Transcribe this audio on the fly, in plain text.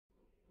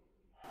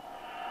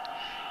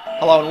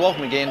Hello and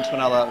welcome again to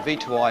another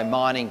V2i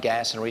Mining,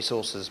 Gas and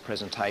Resources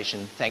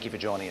presentation. Thank you for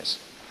joining us.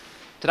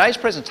 Today's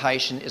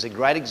presentation is a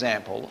great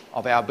example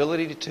of our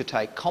ability to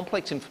take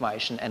complex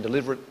information and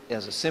deliver it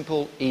as a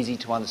simple, easy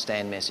to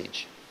understand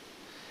message.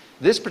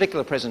 This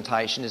particular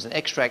presentation is an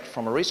extract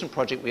from a recent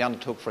project we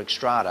undertook for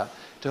Xstrata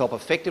to help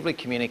effectively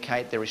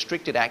communicate their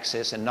restricted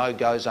access and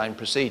no-go zone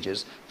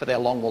procedures for their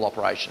longwall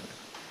operation.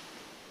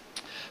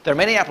 There are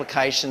many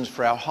applications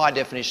for our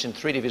high-definition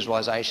 3D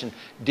visualisation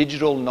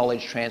digital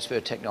knowledge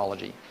transfer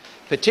technology,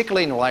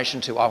 particularly in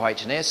relation to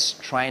OH&S,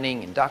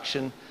 training,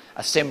 induction,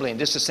 assembly and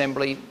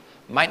disassembly,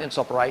 maintenance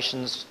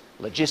operations,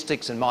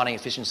 logistics and mining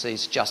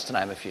efficiencies, just to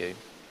name a few.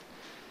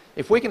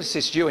 If we can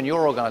assist you and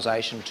your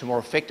organisation to more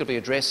effectively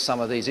address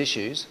some of these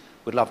issues,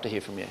 we'd love to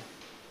hear from you.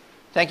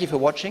 Thank you for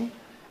watching,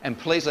 and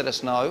please let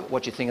us know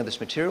what you think of this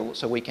material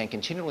so we can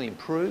continually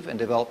improve and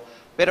develop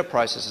better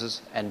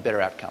processes and better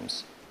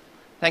outcomes.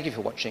 Thank you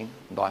for watching,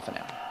 and bye for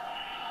now.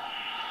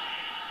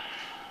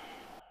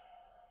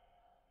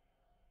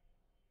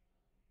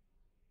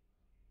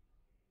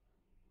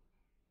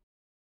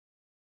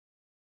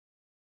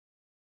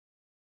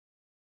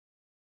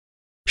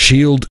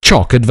 Shield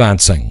chock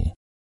advancing.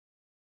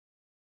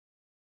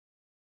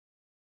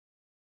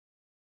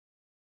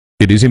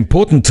 It is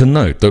important to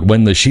note that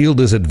when the shield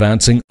is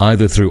advancing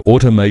either through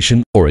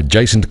automation or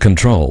adjacent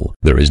control,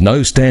 there is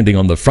no standing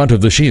on the front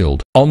of the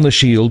shield, on the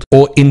shield,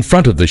 or in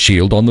front of the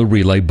shield on the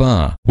relay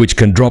bar, which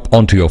can drop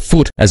onto your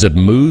foot as it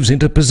moves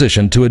into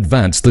position to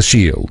advance the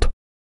shield.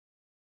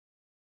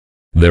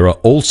 There are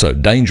also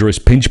dangerous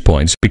pinch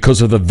points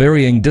because of the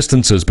varying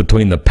distances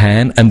between the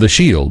pan and the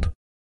shield.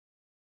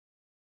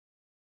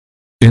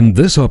 In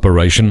this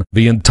operation,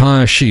 the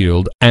entire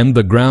shield and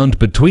the ground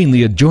between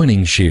the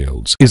adjoining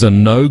shields is a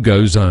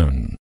no-go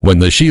zone. When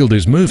the shield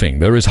is moving,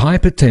 there is high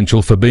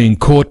potential for being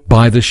caught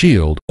by the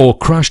shield or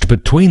crushed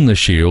between the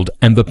shield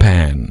and the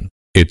pan.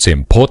 It's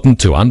important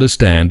to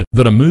understand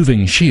that a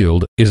moving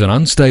shield is an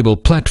unstable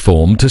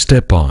platform to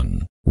step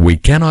on. We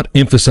cannot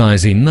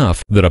emphasize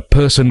enough that a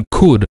person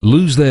could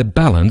lose their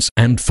balance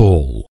and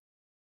fall.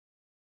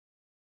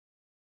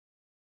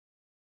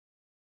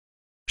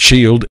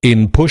 Shield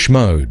in push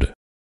mode.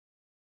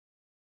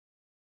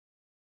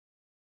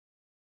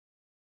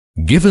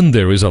 Given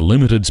there is a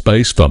limited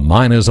space for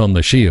miners on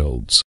the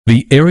shields,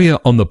 the area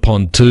on the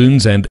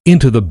pontoons and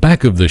into the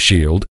back of the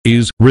shield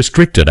is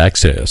restricted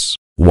access.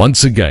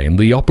 Once again,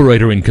 the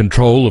operator in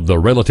control of the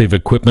relative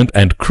equipment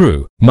and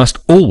crew must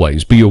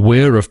always be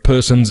aware of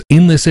persons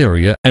in this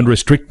area and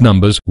restrict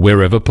numbers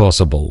wherever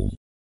possible.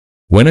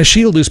 When a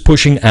shield is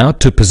pushing out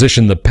to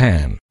position the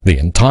pan, the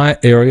entire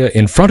area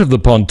in front of the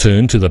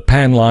pontoon to the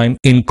pan line,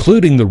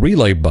 including the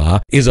relay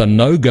bar, is a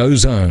no-go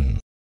zone.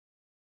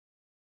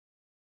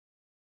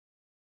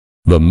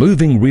 The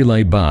moving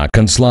relay bar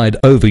can slide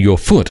over your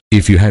foot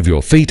if you have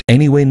your feet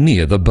anywhere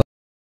near the bar.